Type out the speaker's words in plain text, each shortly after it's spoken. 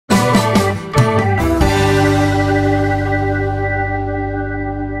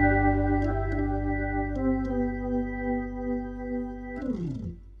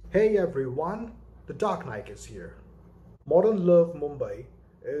Hey everyone, the Dark Knaik is here. Modern Love Mumbai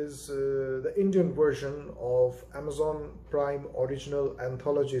is the Indian version of Amazon Prime original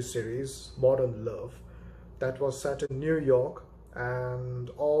anthology series Modern Love that was set in New York, and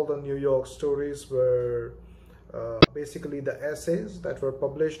all the New York stories were basically the essays that were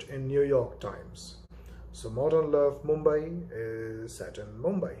published in New York Times. So Modern Love Mumbai is set in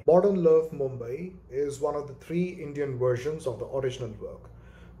Mumbai. Modern Love Mumbai is one of the three Indian versions of the original work.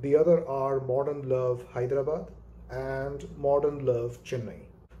 The other are Modern Love Hyderabad and Modern Love Chennai.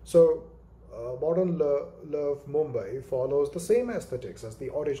 So Modern Love Mumbai follows the same aesthetics as the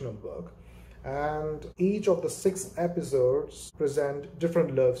original work, and each of the 6 episodes present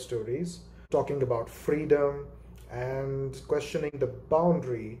different love stories talking about freedom and questioning the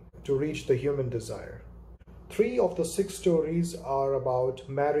boundary to reach the human desire. 3 of the 6 stories are about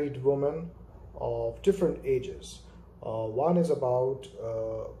married women of different ages. One is about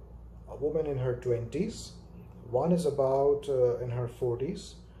a woman in her 20s, one is about in her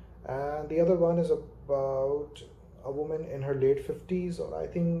 40s, and the other one is about a woman in her late 50s or I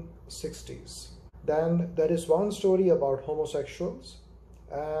think 60s. Then there is one story about homosexuals,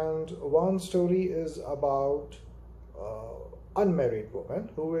 and one story is about unmarried woman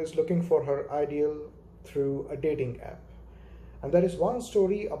who is looking for her ideal through a dating app. And there is one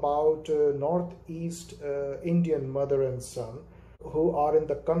story about Northeast Indian mother and son who are in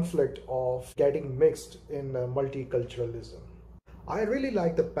the conflict of getting mixed in multiculturalism. I really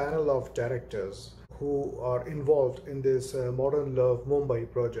like the panel of directors who are involved in this Modern Love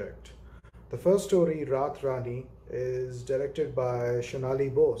Mumbai project. The first story, Raat Rani, is directed by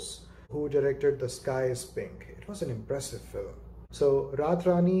Shonali Bose, who directed The Sky is Pink. It was an impressive film. So Raat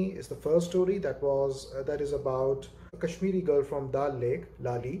Rani is the first story that is about a Kashmiri girl from Dal Lake,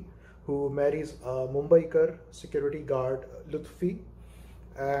 Lali, who marries a Mumbaikar security guard, Lutfi,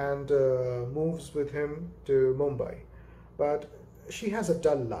 and moves with him to Mumbai. But she has a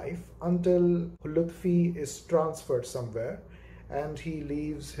dull life until Lutfi is transferred somewhere and he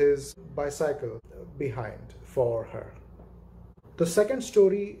leaves his bicycle behind for her. The second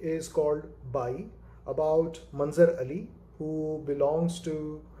story is called Bai, about Manzar Ali, who belongs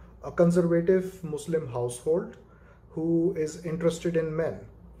to a conservative Muslim household who is interested in men,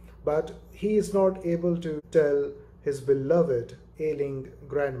 but he is not able to tell his beloved ailing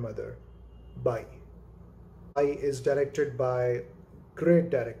grandmother bye. Bai is directed by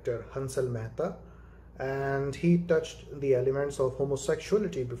great director Hansal Mehta, and he touched the elements of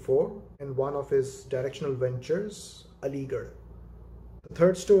homosexuality before in one of his directional ventures, Aligarh. The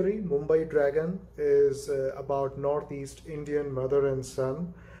third story, Mumbai Dragon, is about Northeast Indian mother and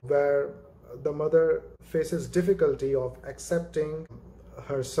son, where the mother faces difficulty of accepting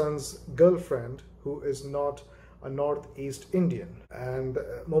her son's girlfriend who is not a Northeast Indian. And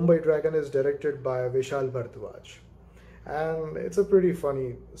Mumbai Dragon is directed by Vishal Bhardwaj. And it's a pretty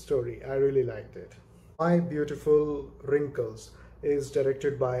funny story. I really liked it. My Beautiful Wrinkles is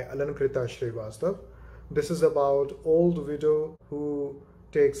directed by Alankrita Srivastava. This is about old widow who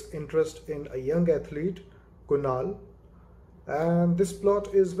takes interest in a young athlete, Kunal. And this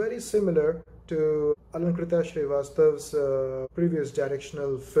plot is very similar to Alankrita Srivastava's previous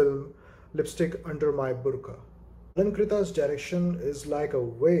directional film, Lipstick Under My Burqa. Alankrita's direction is like a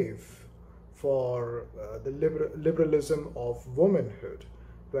wave for the liberalism of womanhood,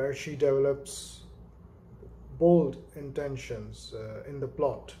 where she develops bold intentions in the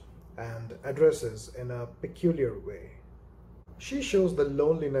plot and addresses in a peculiar way. She shows the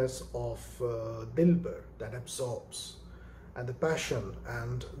loneliness of Dilbar that absorbs, and the passion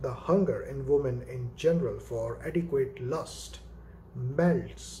and the hunger in women in general for adequate lust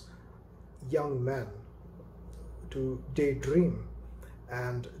melts young men to daydream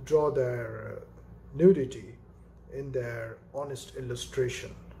and draw their nudity in their honest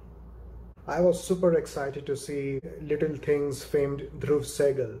illustration. I was super excited to see Little Things famed Dhruv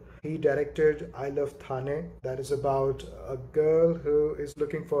Sehgal. He directed I Love Thane, that is about a girl who is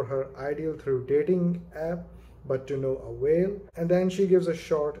looking for her ideal through dating app but to no avail, and then she gives a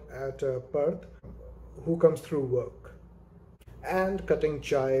shot at Perth, who comes through work. And Cutting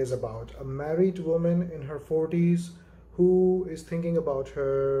Chai is about a married woman in her 40s who is thinking about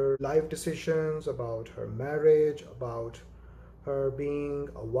her life decisions, about her marriage, about her being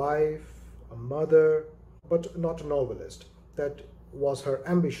a wife, a mother, but not a novelist. That was her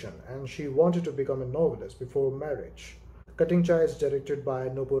ambition, and she wanted to become a novelist before marriage. Cutting Chai is directed by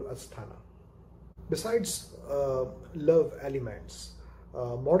Nupur, Asthana. Besides love elements,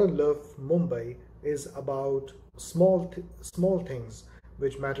 Modern Love Mumbai is about small things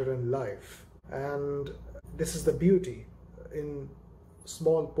which matter in life, and this is the beauty in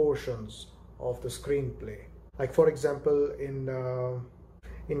small portions of the screenplay. Like for example, in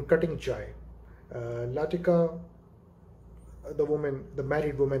Cutting Chai, Latika, the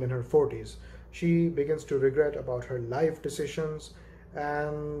married woman in her 40s, she begins to regret about her life decisions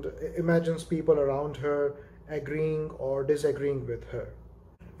and imagines people around her agreeing or disagreeing with her.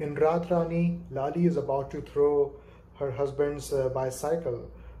 In Raat Rani, Lali is about to throw her husband's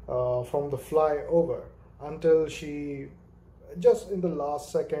bicycle from the flyover until she, just in the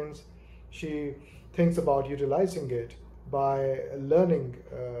last seconds, she thinks about utilizing it by learning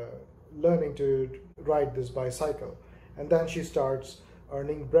to ride this bicycle, and then she starts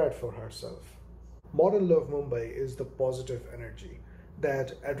earning bread for herself. Modern Love Mumbai is the positive energy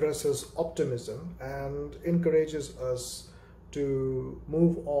that addresses optimism and encourages us to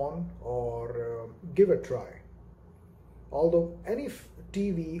move on or give a try. Although any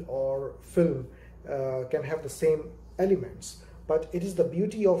TV or film can have the same elements, but it is the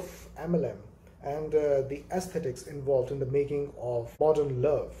beauty of MLM and the aesthetics involved in the making of modern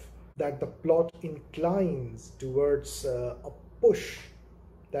love that the plot inclines towards a push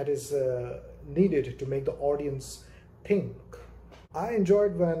that is needed to make the audience think. I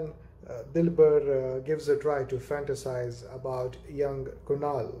enjoyed when Dilbar gives a try to fantasize about young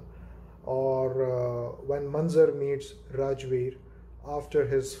Kunal, or when Manzar meets Rajveer after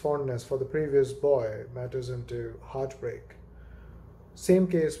his fondness for the previous boy matters into heartbreak. Same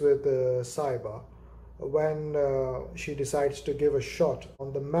case with Saiba, when she decides to give a shot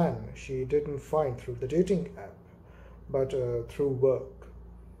on the man she didn't find through the dating app, but through work.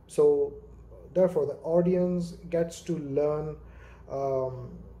 So therefore the audience gets to learn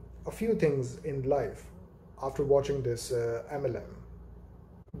a few things in life after watching this MLM.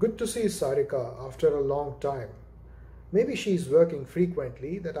 Good to see Sarika after a long time. Maybe she's working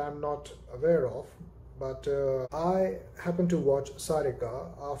frequently that I'm not aware of, but I happen to watch Sarika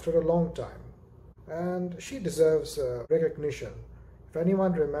after a long time, and she deserves recognition. If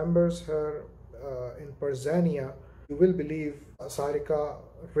anyone remembers her in Perzania, you will believe Sarika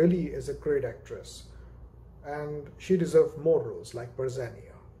really is a great actress, and she deserves more roles like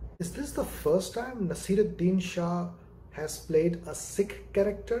Perzania. Is this the first time Nasiruddin Shah has played a Sikh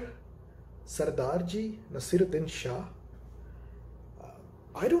character? Sardarji Nasiruddin Shah?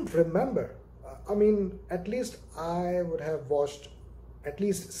 I don't remember. I mean, at least I would have watched at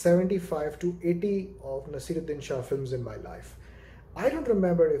least 75 to 80 of Nasiruddin Shah films in my life. I don't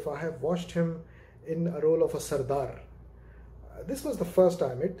remember if I have watched him in a role of a Sardar. This was the first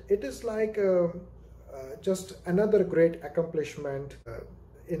time. It is like just another great accomplishment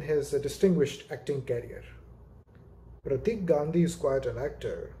in his distinguished acting career. Pratik Gandhi is quite an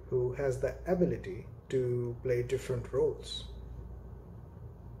actor who has the ability to play different roles.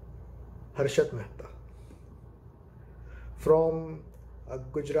 Harshat Mehta. From a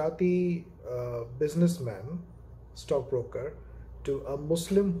Gujarati businessman, stockbroker, to a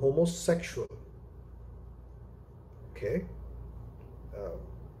Muslim homosexual. Okay.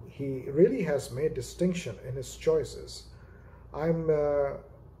 He really has made distinction in his choices. I'm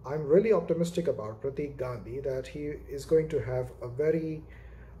really optimistic about Pratik Gandhi that he is going to have a very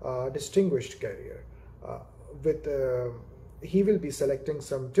distinguished career. He will be selecting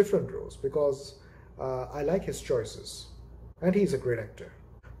some different roles because I like his choices, and he's a great actor.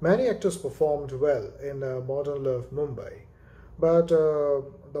 Many actors performed well in Modern Love Mumbai, but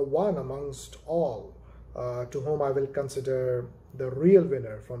the one amongst all to whom I will consider the real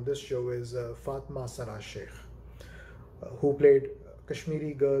winner from this show is Fatma Sana Sheikh, who played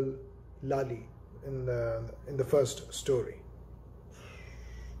Kashmiri girl Lali in the first story.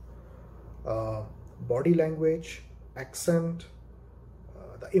 Body language, accent,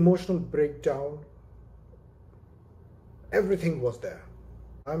 the emotional breakdown, everything was there.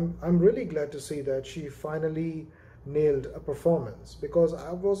 I'm really glad to see that she finally nailed a performance, because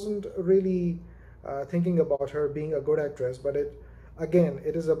I wasn't really thinking about her being a good actress, but it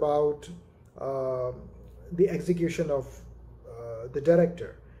is about the execution of the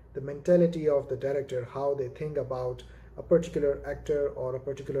director, the mentality of the director, how they think about a particular actor or a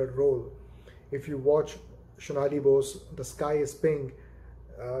particular role. If you watch Shonali Bose, The Sky is Pink,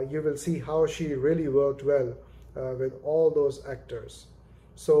 you will see how she really worked well with all those actors.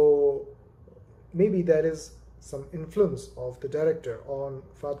 So maybe there is some influence of the director on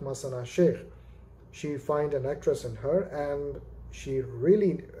Fatma Sana Sheikh. She find an actress in her and she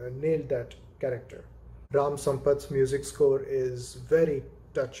really nailed that character. Ram Sampat's music score is very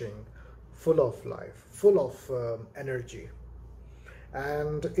touching, full of life, full of energy.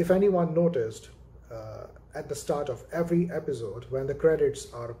 And if anyone noticed, at the start of every episode, when the credits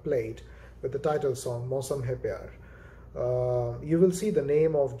are played with the title song Mausam Hai Pyar, you will see the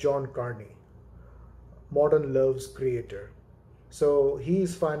name of John Carney, Modern Love's creator. So he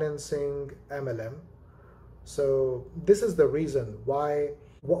is financing MLM. So this is the reason why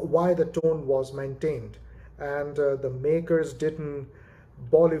the tone was maintained, and the makers didn't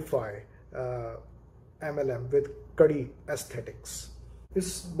bolify MLM with Kadi aesthetics.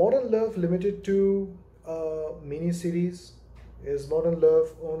 Is Modern Love limited to a mini-series? Is Modern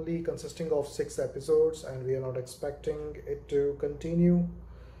Love only consisting of 6 episodes and we are not expecting it to continue?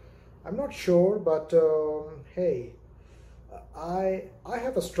 I'm not sure, but hey, I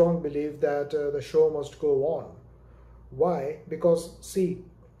have a strong belief that the show must go on. Why? Because see,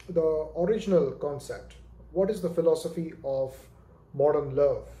 the original concept, what is the philosophy of Modern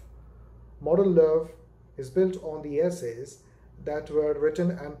Love? Modern Love is built on the essays that were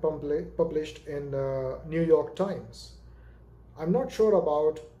written and published in New York Times. I'm not sure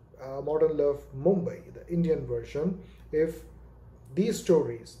about Modern Love Mumbai, the Indian version, if these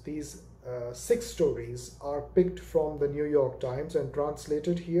stories, these 6 stories are picked from the New York Times and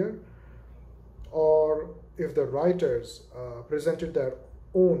translated here, or if the writers presented their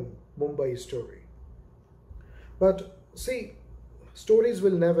own Mumbai story. But see, stories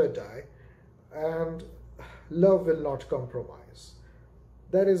will never die and love will not compromise.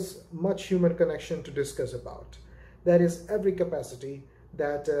 There is much human connection to discuss about. There is every capacity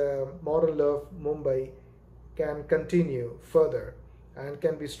that Modern Love Mumbai can continue further and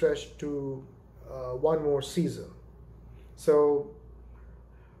can be stretched to one more season. So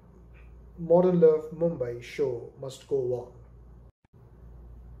Modern Love Mumbai show must go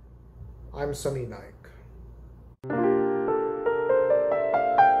on. I'm Sunny Naik.